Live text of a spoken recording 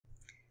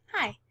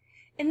Hi.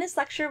 In this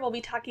lecture, we'll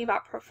be talking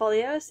about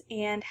portfolios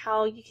and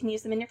how you can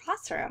use them in your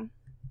classroom.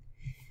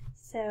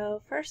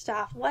 So first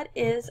off, what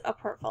is a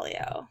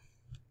portfolio?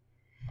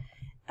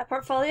 A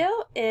portfolio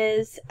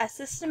is a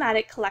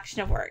systematic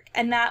collection of work,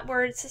 and that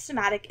word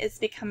systematic has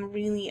become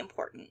really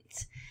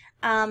important.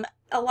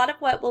 A lot of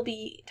what we'll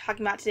be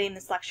talking about today in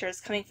this lecture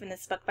is coming from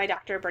this book by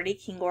Dr. Bertie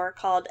Kingor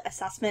called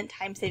Assessment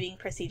Time-Saving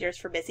Procedures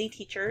for Busy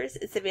Teachers.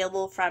 It's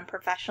available from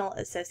Professional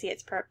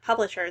Associates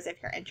Publishers if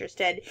you're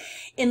interested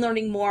in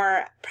learning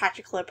more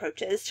practical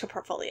approaches to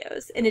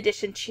portfolios, in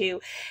addition to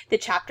the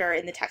chapter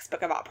in the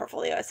textbook about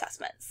portfolio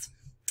assessments.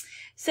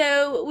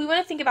 So we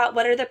want to think about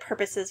what are the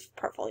purposes of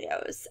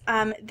portfolios.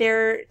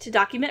 They're to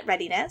document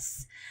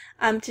readiness,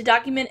 to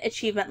document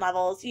achievement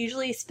levels,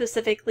 usually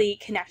specifically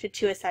connected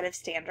to a set of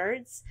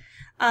standards,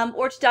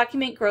 or to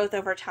document growth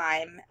over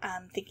time,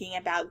 thinking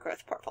about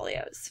growth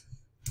portfolios.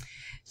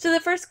 So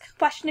the first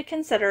question to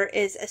consider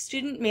is a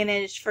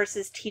student-managed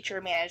versus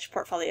teacher-managed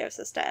portfolio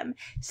system.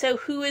 So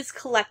who is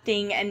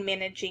collecting and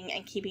managing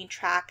and keeping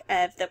track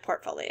of the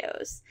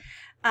portfolios?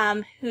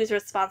 Who's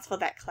responsible for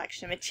that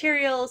collection of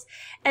materials,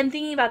 and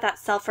thinking about that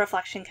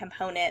self-reflection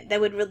component that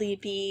would really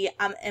be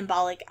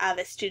embolic of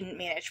a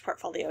student-managed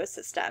portfolio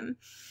system.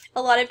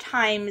 A lot of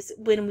times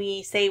when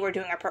we say we're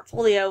doing a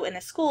portfolio in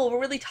a school, we're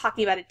really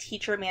talking about a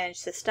teacher-managed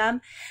system,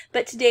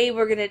 but today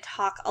we're going to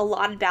talk a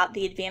lot about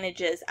the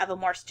advantages of a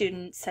more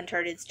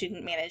student-centered and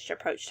student-managed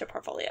approach to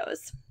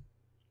portfolios.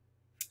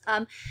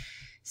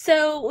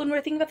 So when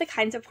we're thinking about the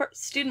kinds of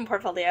student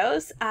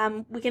portfolios,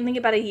 we can think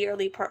about a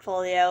yearly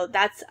portfolio.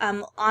 That's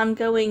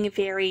ongoing,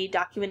 varied,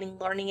 documenting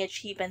learning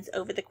achievements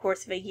over the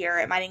course of a year.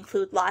 It might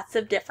include lots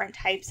of different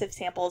types of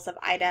samples of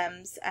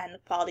items and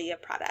quality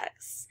of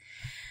products.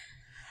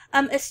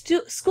 A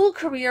school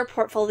career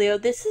portfolio,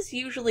 this is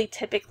usually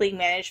typically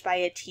managed by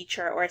a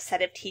teacher or a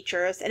set of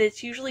teachers, and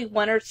it's usually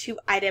 1 or 2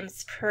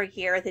 items per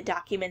year that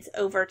documents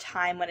over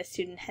time what a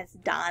student has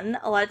done.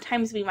 A lot of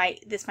times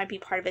this might be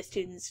part of a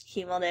student's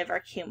cumulative or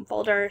cum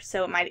folder,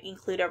 so it might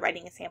include a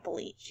writing sample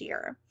each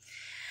year.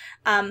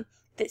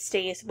 That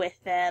stays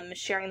with them,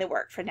 sharing the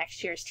work for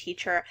next year's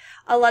teacher.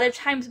 A lot of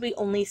times we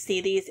only see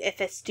these if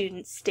a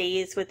student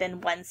stays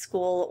within one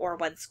school or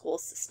one school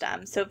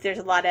system. So if there's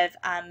a lot of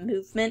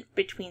movement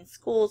between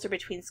schools or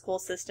between school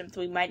systems,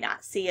 we might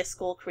not see a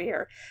school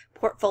career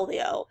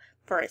portfolio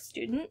for a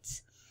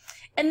student.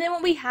 And then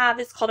what we have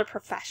is called a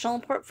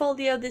professional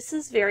portfolio. This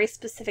is very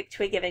specific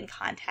to a given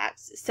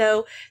context.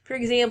 So, for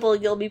example,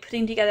 you'll be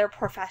putting together a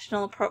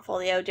professional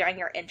portfolio during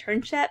your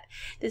internship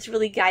that's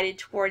really guided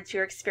towards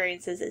your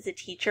experiences as a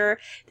teacher.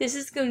 This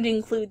is going to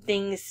include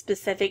things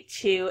specific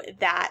to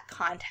that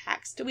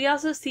context. We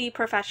also see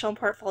professional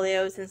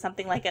portfolios in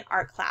something like an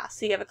art class,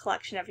 so you have a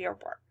collection of your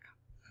work.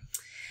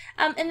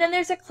 And then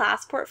there's a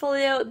class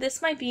portfolio.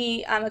 This might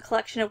be a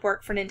collection of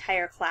work for an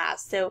entire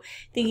class. So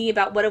thinking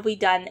about what have we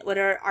done, what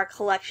are our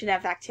collection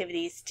of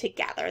activities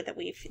together that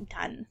we've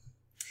done,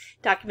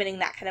 documenting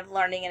that kind of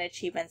learning and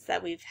achievements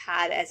that we've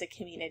had as a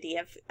community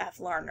of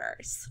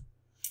learners.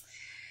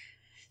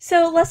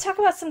 So let's talk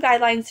about some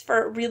guidelines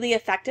for really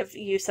effective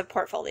use of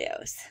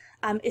portfolios.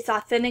 It's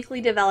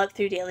authentically developed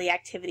through daily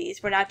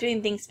activities. We're not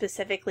doing things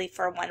specifically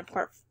for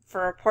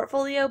a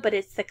portfolio, but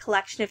it's the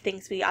collection of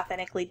things we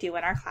authentically do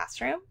in our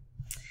classroom.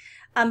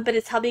 But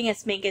it's helping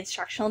us make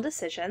instructional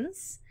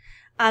decisions.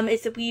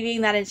 It's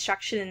weaving that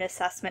instruction and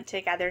assessment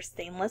together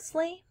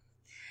seamlessly,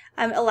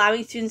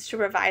 allowing students to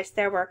revise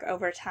their work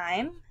over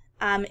time,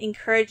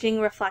 encouraging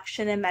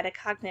reflection and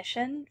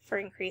metacognition for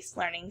increased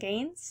learning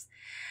gains,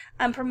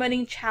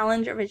 promoting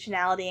challenge,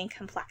 originality, and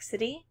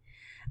complexity.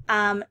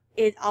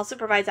 It also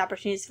provides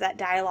opportunities for that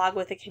dialogue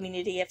with a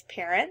community of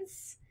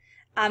parents.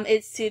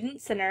 It's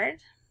student-centered,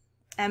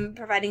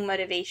 providing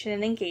motivation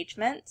and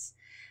engagement,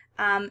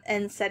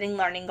 and setting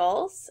learning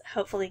goals,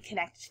 hopefully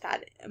connected to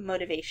that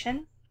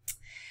motivation.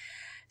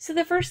 So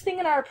the first thing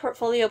in our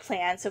portfolio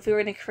plan, so if we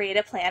were going to create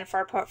a plan for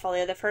our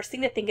portfolio, the first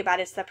thing to think about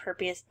is the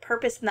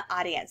purpose and the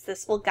audience.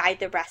 This will guide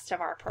the rest of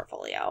our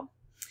portfolio.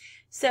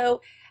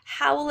 So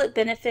how will it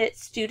benefit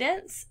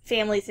students,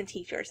 families, and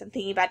teachers? I'm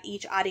thinking about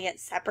each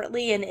audience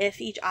separately and if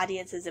each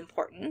audience is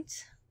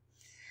important.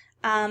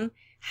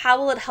 How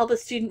will it help a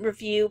student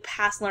review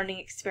past learning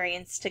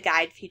experience to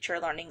guide future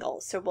learning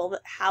goals? So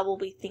how will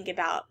we think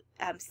about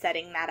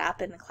setting that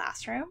up in the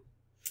classroom?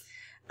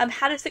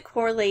 How does it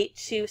correlate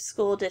to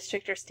school,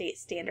 district, or state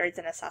standards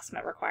and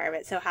assessment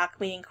requirements? So how can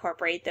we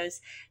incorporate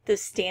those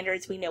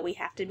standards we know we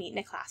have to meet in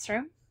a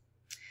classroom?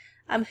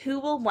 Who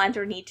will want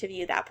or need to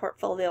view that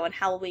portfolio, and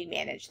how will we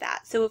manage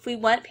that? So if we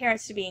want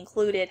parents to be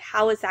included,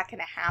 how is that going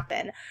to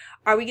happen?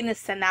 Are we going to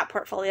send that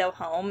portfolio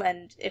home?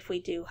 And if we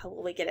do, how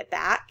will we get it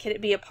back? Can it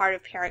be a part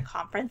of parent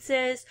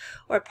conferences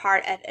or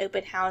part of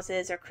open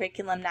houses or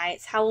curriculum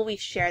nights? How will we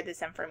share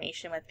this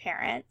information with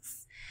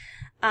parents?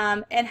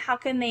 And how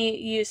can they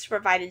use to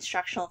provide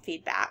instructional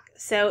feedback?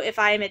 So if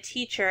I'm a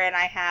teacher and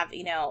I have,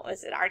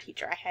 as an art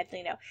teacher, I had,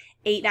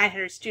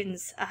 800-900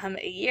 students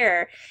a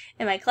year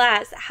in my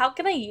class, how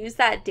can I use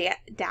that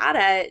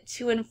data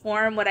to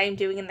inform what I'm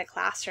doing in the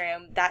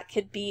classroom? That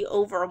could be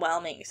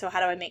overwhelming. So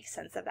how do I make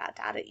sense of that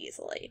data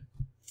easily?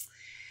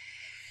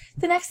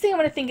 The next thing I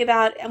want to think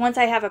about once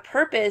I have a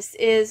purpose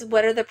is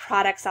what are the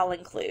products I'll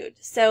include.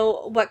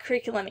 So what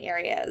curriculum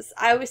areas?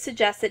 I always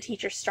suggest that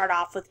teachers start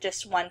off with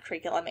just one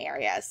curriculum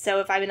area. So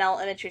if I'm an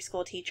elementary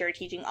school teacher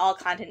teaching all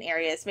content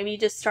areas, maybe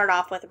just start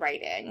off with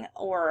writing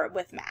or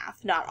with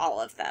math, not all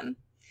of them.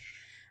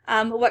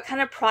 What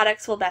kind of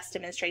products will best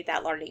demonstrate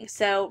that learning?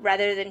 So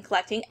rather than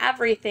collecting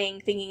everything,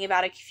 thinking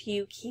about a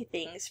few key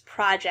things,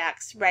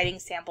 projects, writing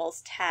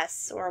samples,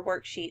 tests, or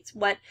worksheets,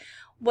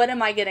 what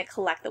am I going to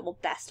collect that will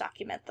best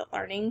document the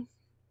learning?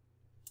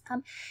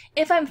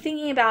 If I'm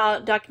thinking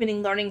about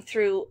documenting learning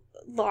through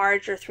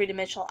large or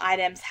three-dimensional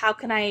items, how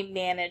can I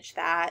manage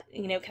that?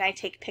 Can I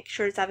take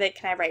pictures of it?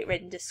 Can I write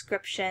written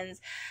descriptions?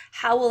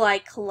 How will I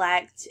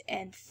collect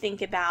and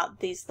think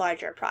about these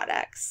larger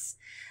products?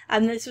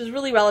 This was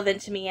really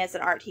relevant to me as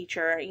an art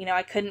teacher.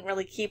 I couldn't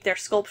really keep their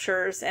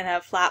sculptures in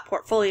a flat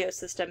portfolio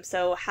system,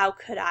 so how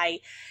could I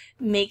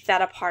make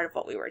that a part of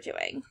what we were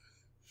doing?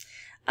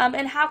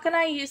 And how can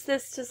I use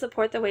this to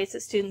support the ways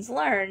that students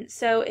learn?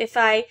 So if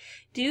I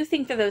do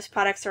think that those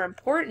products are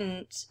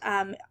important,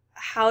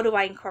 how do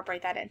I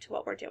incorporate that into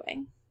what we're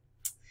doing?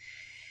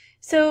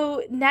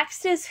 So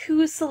next is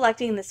who's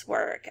selecting this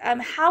work.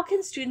 How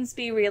can students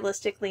be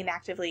realistically and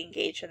actively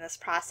engaged in this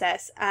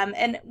process?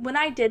 And when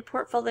I did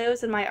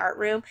portfolios in my art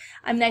room,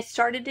 I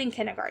started in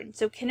kindergarten.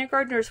 So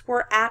kindergartners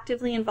were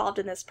actively involved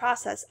in this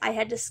process. I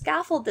had to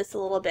scaffold this a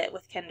little bit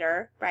with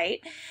kinder, right?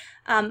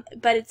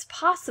 But it's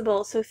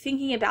possible. So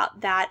thinking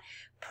about that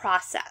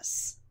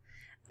process,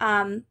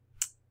 and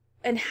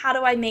how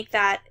do I make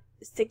that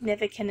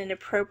significant and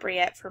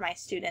appropriate for my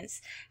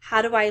students?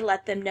 How do I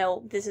let them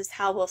know this is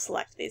how we'll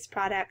select these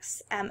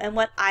products, and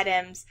what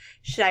items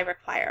should I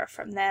require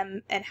from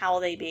them, and how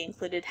will they be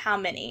included, how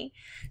many?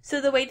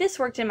 So the way this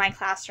worked in my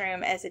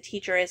classroom as a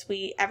teacher is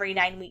we every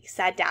 9 weeks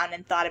sat down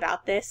and thought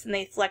about this, and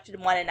they selected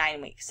 1 in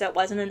 9 weeks, so it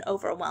wasn't an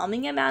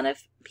overwhelming amount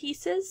of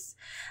pieces,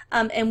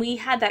 and we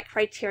had that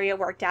criteria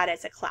worked out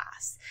as a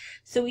class.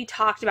 So we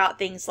talked about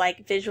things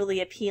like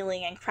visually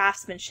appealing and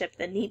craftsmanship,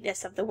 the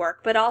neatness of the work,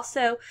 but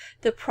also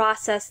the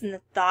process and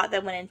the thought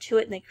that went into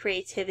it and the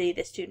creativity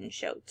the students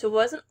showed. So it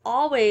wasn't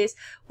always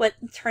what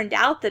turned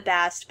out the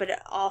best, but it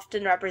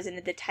often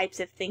represented the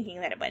types of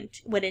thinking that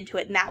went into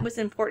it, and that was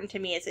important to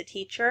me as a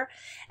teacher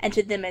and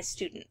to them as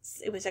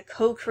students. It was a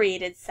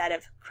co-created set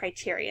of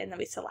criteria that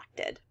we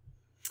selected.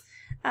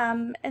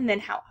 And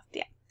then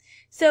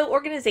So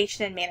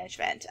organization and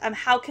management.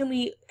 How can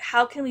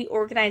we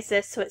organize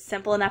this so it's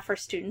simple enough for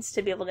students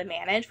to be able to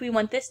manage? We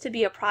want this to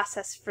be a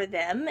process for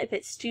them. If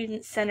it's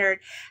student-centered,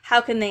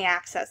 how can they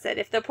access it?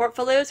 If the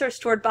portfolios are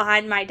stored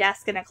behind my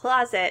desk in a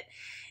closet,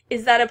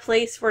 is that a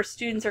place where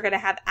students are going to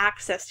have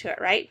access to it,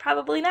 right?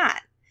 Probably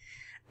not.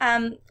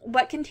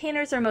 What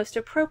containers are most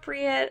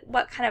appropriate?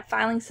 What kind of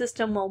filing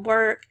system will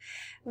work?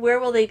 Where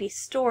will they be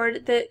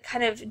stored? The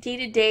kind of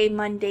day-to-day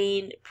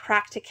mundane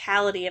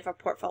practicality of a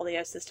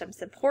portfolio system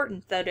is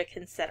important, though, to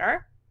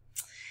consider.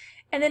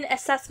 And then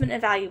assessment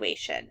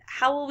evaluation.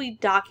 How will we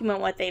document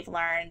what they've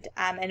learned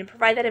and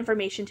provide that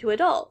information to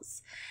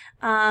adults?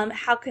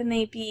 How can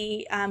they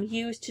be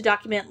used to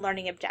document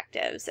learning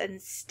objectives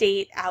and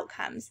state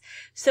outcomes?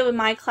 So in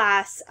my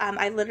class,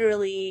 I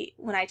literally,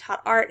 when I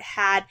taught art,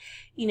 had,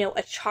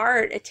 a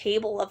chart, a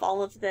table of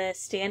all of the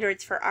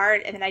standards for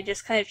art, and then I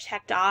just kind of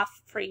checked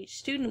off for each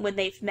student when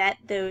they've met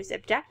those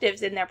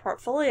objectives in their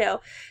portfolio,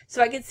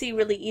 so I could see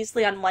really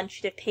easily on one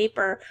sheet of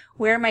paper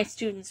where my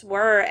students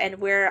were and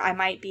where I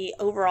might be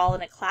overall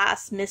in a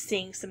class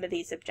missing some of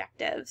these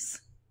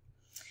objectives.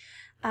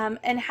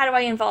 And how do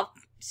I involve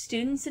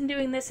students in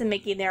doing this and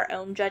making their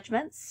own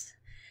judgments?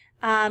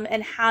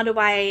 And how do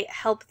I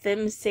help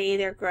them say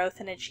their growth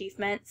and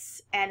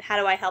achievements? And how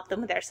do I help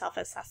them with their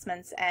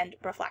self-assessments and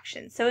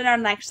reflections? So in our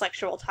next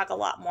lecture, we'll talk a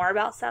lot more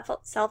about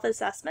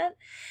self-assessment,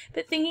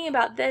 but thinking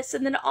about this,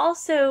 and then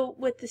also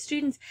with the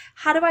students,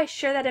 how do I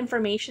share that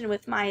information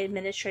with my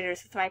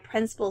administrators, with my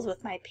principals,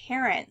 with my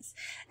parents,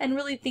 and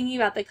really thinking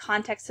about the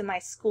context of my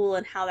school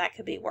and how that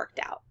could be worked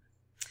out.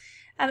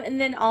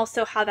 And then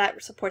also how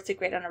that supports a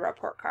grade on a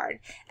report card.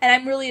 And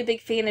I'm really a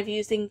big fan of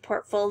using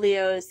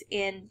portfolios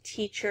in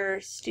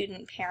teacher,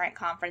 student, parent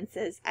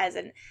conferences as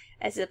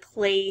a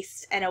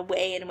place and a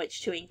way in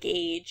which to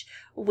engage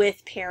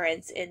with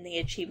parents in the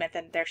achievement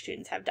that their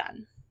students have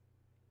done.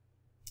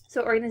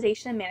 So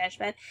organization and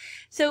management.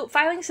 So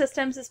filing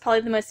systems is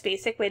probably the most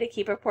basic way to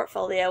keep a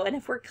portfolio. And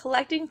if we're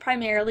collecting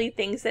primarily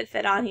things that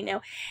fit on,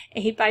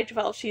 8 by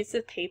 12 sheets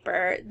of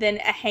paper, then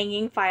a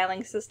hanging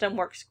filing system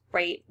works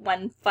great.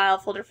 One file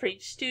folder for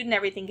each student,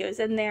 everything goes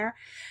in there.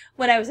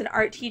 When I was an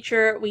art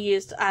teacher, we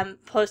used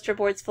poster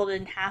boards folded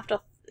in half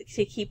to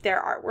keep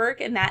their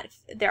artwork, and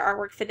their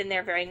artwork fit in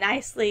there very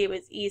nicely. It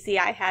was easy.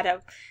 I had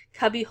a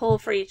cubby hole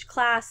for each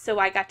class, so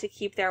I got to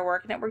keep their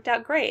work, and it worked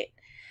out great.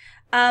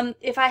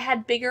 If I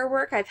had bigger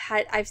work,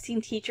 I've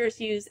seen teachers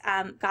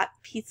got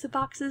pizza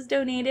boxes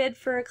donated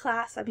for a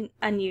class. I mean,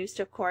 unused,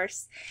 of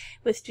course,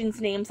 with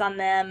students' names on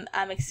them,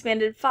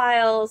 expanded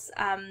files,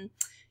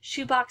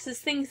 shoe boxes,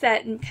 things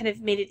that kind of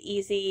made it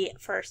easy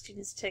for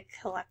students to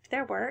collect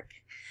their work.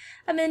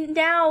 And then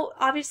now,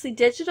 obviously,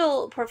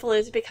 digital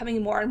portfolios are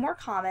becoming more and more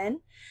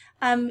common.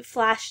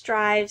 Flash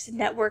drives,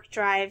 network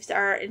drives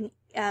are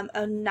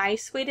a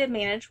nice way to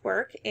manage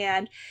work,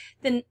 and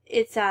then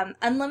it's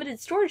unlimited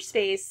storage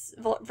space,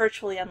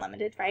 virtually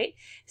unlimited, right?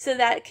 So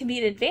that can be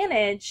an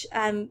advantage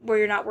where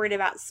you're not worried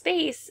about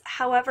space.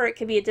 However, it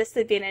can be a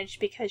disadvantage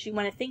because you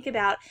want to think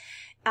about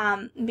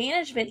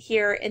management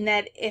here, in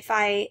that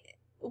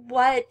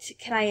what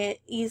can I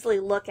easily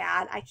look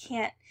at? I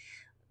can't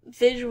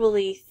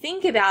visually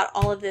think about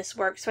all of this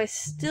work, so I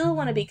still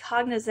want to be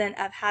cognizant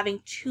of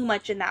having too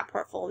much in that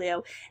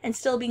portfolio and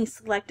still being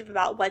selective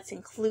about what's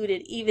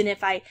included, even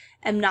if I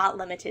am not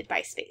limited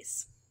by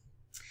space.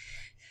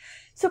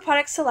 So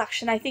product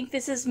selection, I think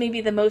this is maybe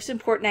the most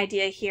important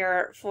idea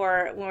here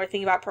for when we're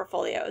thinking about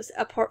portfolios.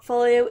 A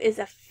portfolio is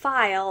a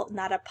file,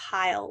 not a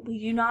pile. We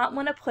do not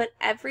want to put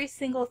every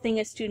single thing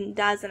a student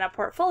does in a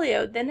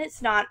portfolio. Then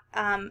it's not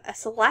a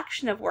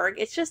selection of work,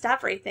 it's just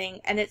everything,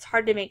 and it's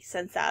hard to make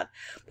sense of.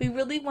 We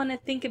really want to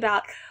think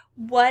about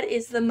what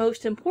is the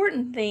most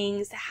important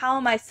things, how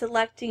am I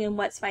selecting, and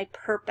what's my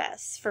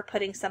purpose for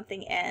putting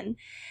something in.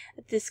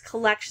 This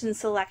collection,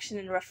 selection,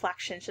 and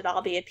reflection should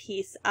all be a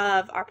piece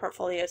of our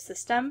portfolio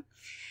system,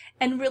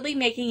 and really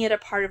making it a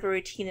part of a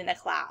routine in a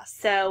class.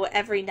 So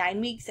every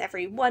 9 weeks,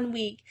 every 1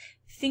 week,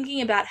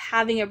 thinking about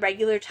having a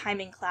regular time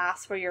in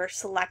class where you're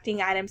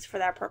selecting items for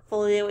that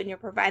portfolio and you're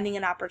providing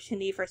an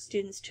opportunity for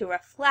students to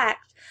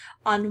reflect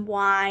on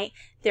why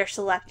they're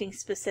selecting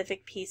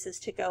specific pieces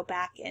to go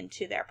back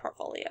into their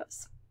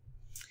portfolios.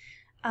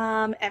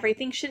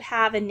 Everything should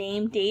have a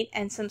name, date,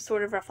 and some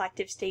sort of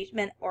reflective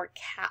statement or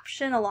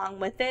caption along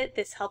with it.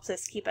 This helps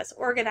us keep us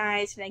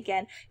organized and,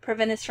 again,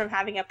 prevent us from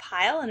having a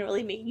pile and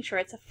really making sure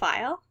it's a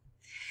file.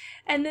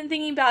 And then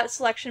thinking about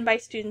selection by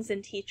students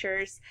and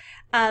teachers.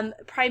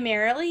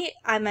 Primarily,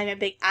 I'm a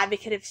big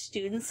advocate of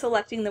students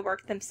selecting the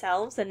work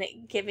themselves and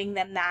giving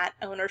them that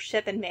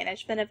ownership and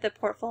management of the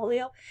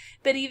portfolio.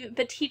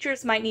 But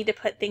teachers might need to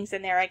put things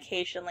in there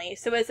occasionally.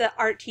 So as an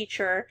art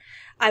teacher,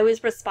 I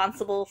was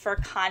responsible for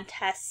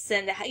contests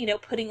and,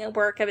 putting a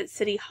work up at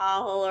City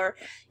Hall or,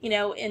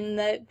 in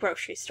the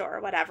grocery store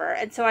or whatever.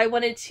 And so I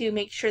wanted to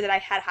make sure that I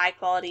had high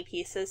quality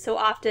pieces. So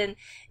often,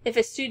 if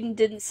a student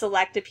didn't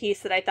select a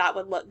piece that I thought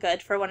would look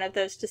good for one of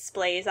those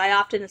displays, I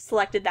often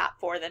selected that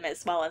for them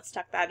as well and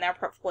stuck that in their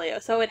portfolio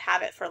so I would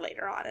have it for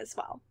later on as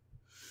well.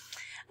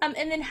 And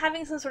then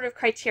having some sort of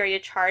criteria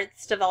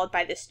charts developed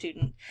by the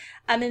student.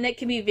 And it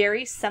can be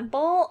very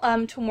simple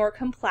to more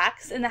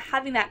complex, and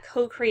having that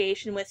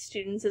co-creation with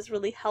students is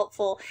really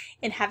helpful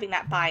in having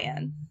that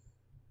buy-in.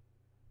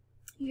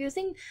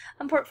 Using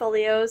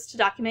portfolios to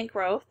document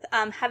growth,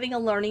 having a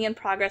learning and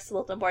progress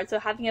bulletin board, so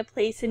having a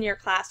place in your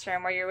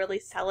classroom where you're really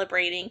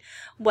celebrating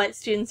what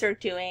students are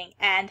doing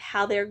and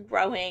how they're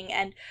growing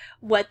and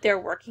what they're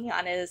working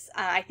on is,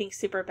 I think,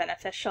 super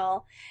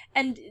beneficial.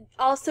 And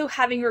also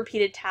having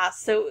repeated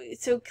tasks,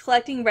 so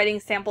collecting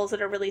writing samples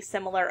that are really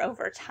similar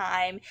over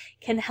time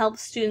can help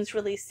students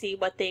really see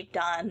what they've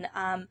done.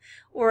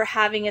 Or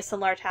having a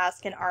similar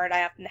task in art,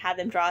 I often have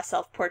them draw a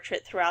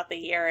self-portrait throughout the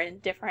year in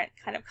different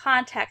kind of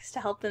contexts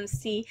to help them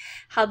see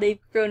how they've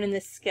grown in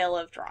the skill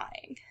of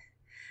drawing.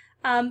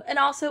 And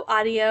also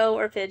audio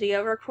or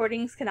video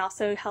recordings can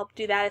also help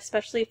do that,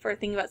 especially for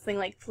thinking about something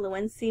like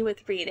fluency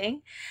with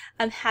reading.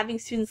 Having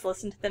students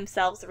listen to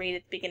themselves read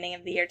at the beginning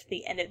of the year to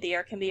the end of the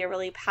year can be a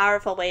really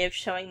powerful way of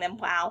showing them,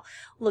 wow,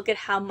 look at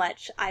how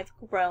much I've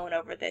grown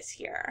over this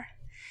year.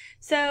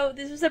 So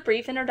this was a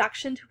brief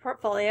introduction to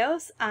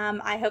portfolios.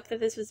 I hope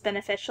that this was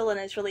beneficial and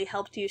has really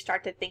helped you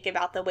start to think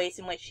about the ways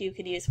in which you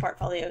could use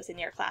portfolios in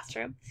your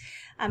classroom.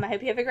 I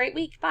hope you have a great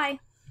week. Bye.